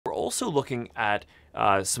also looking at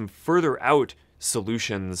some further out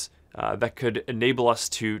solutions that could enable us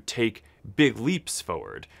to take big leaps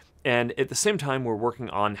forward. And at the same time, we're working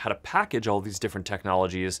on how to package all these different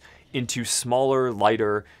technologies into smaller,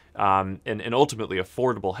 lighter, and ultimately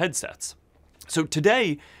affordable headsets. So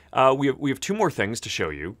today, we have two more things to show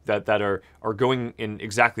you that are going in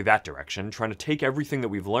exactly that direction, trying to take everything that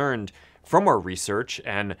we've learned from our research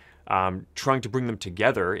and trying to bring them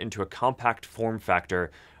together into a compact form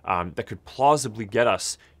factor that could plausibly get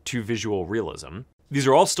us to visual realism. These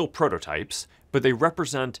are all still prototypes, but they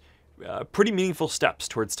represent pretty meaningful steps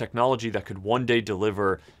towards technology that could one day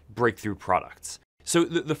deliver breakthrough products. So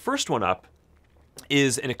the first one up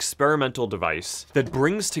is an experimental device that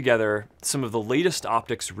brings together some of the latest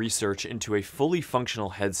optics research into a fully functional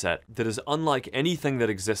headset that is unlike anything that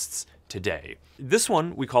exists today. This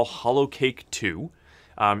one we call Holocake 2.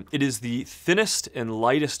 It is the thinnest and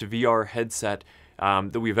lightest VR headset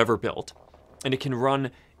that we've ever built, and it can run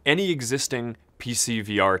any existing PC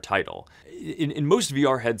VR title. In most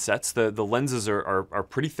VR headsets, the lenses are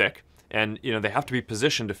pretty thick, and they have to be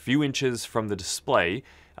positioned a few inches from the display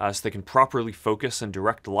so they can properly focus and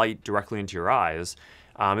direct light directly into your eyes.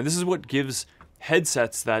 And this is what gives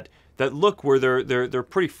headsets that look where they're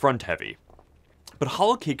pretty front heavy. But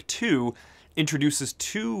Holocake 2 introduces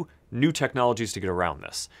two new technologies to get around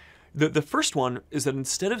this. The first one is that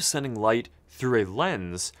instead of sending light through a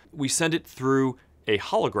lens, we send it through a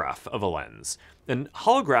holograph of a lens. And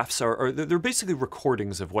holographs they're basically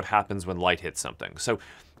recordings of what happens when light hits something. So,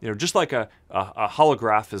 just like a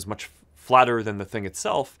holograph is much flatter than the thing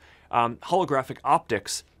itself, holographic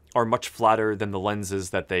optics are much flatter than the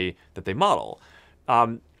lenses that they model.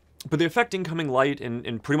 But they affect incoming light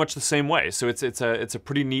in pretty much the same way. So it's a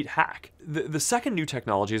pretty neat hack. The second new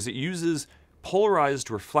technology is it uses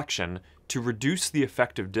polarized reflection to reduce the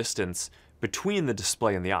effective distance between the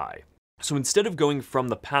display and the eye. So instead of going from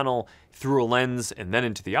the panel through a lens and then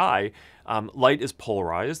into the eye, light is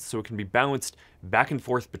polarized, so it can be bounced back and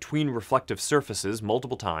forth between reflective surfaces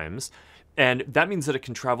multiple times, and that means that it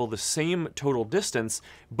can travel the same total distance,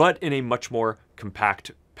 but in a much more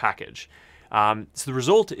compact package. So the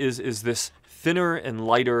result is this thinner and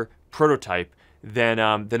lighter prototype than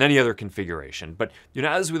any other configuration. But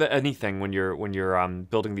as with anything, when you're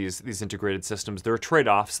building these integrated systems, there are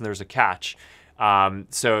trade-offs and there's a catch.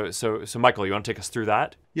 So Michael, you want to take us through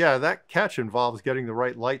that? Yeah, that catch involves getting the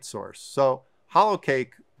right light source. So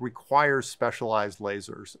Holocake requires specialized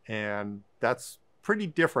lasers, and that's pretty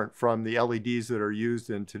different from the LEDs that are used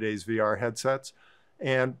in today's VR headsets.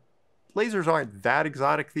 And lasers aren't that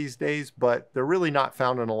exotic these days, but they're really not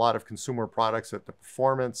found in a lot of consumer products at the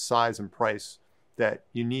performance, size, and price that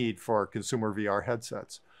you need for consumer VR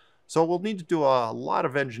headsets. So we'll need to do a lot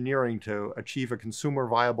of engineering to achieve a consumer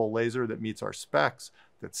viable laser that meets our specs,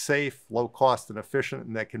 that's safe, low cost, and efficient,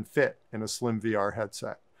 and that can fit in a slim VR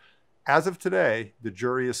headset. As of today, the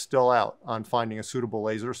jury is still out on finding a suitable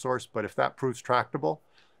laser source, but if that proves tractable,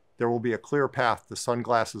 there will be a clear path to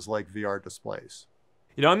sunglasses-like VR displays.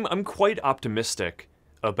 I'm quite optimistic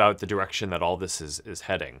about the direction that all this is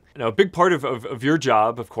heading. A big part of your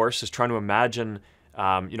job, of course, is trying to imagine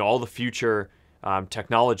all the future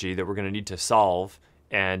technology that we're going to need to solve,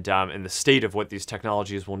 and the state of what these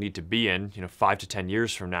technologies will need to be in 5 to 10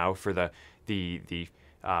 years from now for the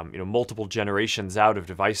multiple generations out of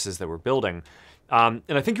devices that we're building. And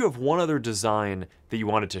I think you have one other design that you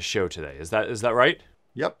wanted to show today. Is that right?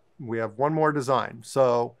 Yep, we have one more design.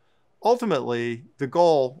 So ultimately, the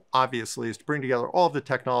goal, obviously, is to bring together all of the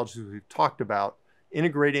technologies we've talked about,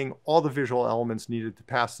 integrating all the visual elements needed to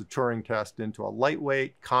pass the Turing test into a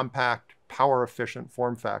lightweight, compact, power-efficient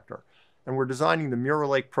form factor. And we're designing the Mirror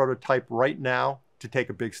Lake prototype right now to take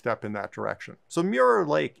a big step in that direction. So Mirror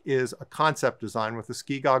Lake is a concept design with a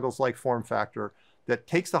ski goggles-like form factor that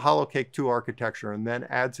takes the Holocake 2 architecture and then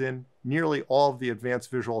adds in nearly all of the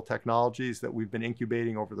advanced visual technologies that we've been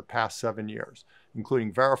incubating over the past 7 years,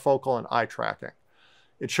 including varifocal and eye tracking.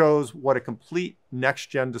 It shows what a complete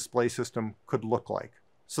next-gen display system could look like.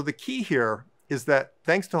 So the key here is that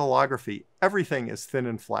thanks to holography, everything is thin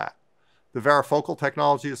and flat. The varifocal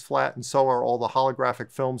technology is flat, and so are all the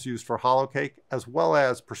holographic films used for Holocake, as well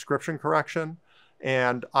as prescription correction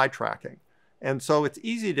and eye tracking. And so it's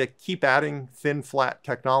easy to keep adding thin, flat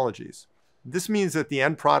technologies. This means that the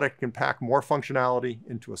end product can pack more functionality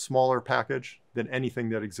into a smaller package than anything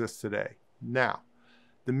that exists today. Now,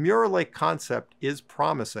 the Mirror Lake concept is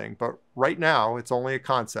promising, but right now it's only a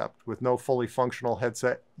concept with no fully functional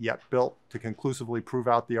headset yet built to conclusively prove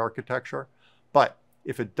out the architecture. But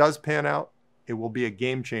if it does pan out, it will be a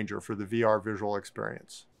game changer for the VR visual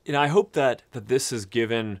experience. And I hope that this has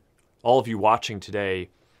given all of you watching today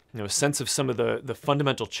a sense of some of the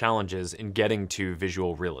fundamental challenges in getting to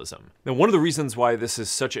visual realism. Now, one of the reasons why this is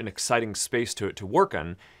such an exciting space to work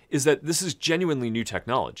on is that this is genuinely new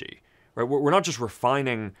technology, right? We're not just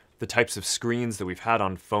refining the types of screens that we've had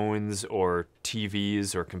on phones or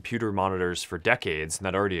TVs or computer monitors for decades and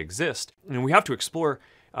that already exist. And we have to explore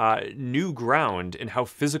new ground in how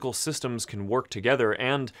physical systems can work together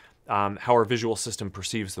and how our visual system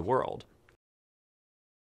perceives the world.